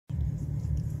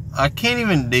I can't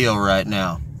even deal right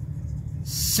now.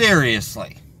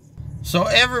 Seriously. So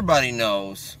everybody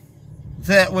knows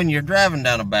that when you're driving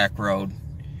down a back road,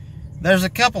 there's a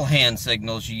couple hand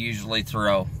signals you usually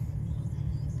throw.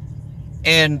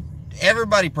 And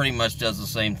everybody pretty much does the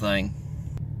same thing.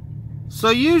 So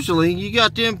usually you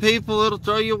got them people that'll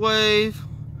throw you a wave.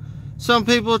 Some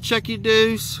people will check your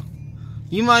deuce.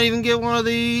 You might even get one of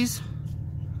these.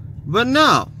 But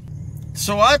no.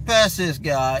 So I pass this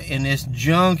guy in this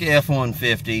junk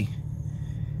F-150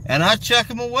 and I check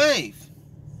him a wave.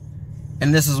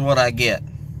 And this is what I get.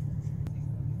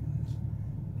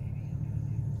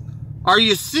 Are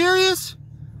you serious?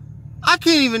 I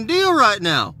can't even deal right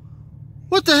now.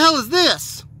 What the hell is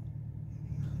this?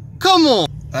 Come on.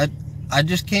 I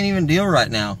just can't even deal right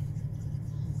now.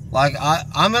 Like,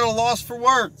 I'm at a loss for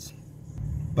words.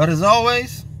 But as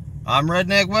always, I'm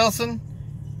Redneck Wilson,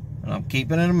 and I'm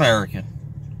keeping it American.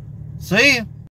 See ya.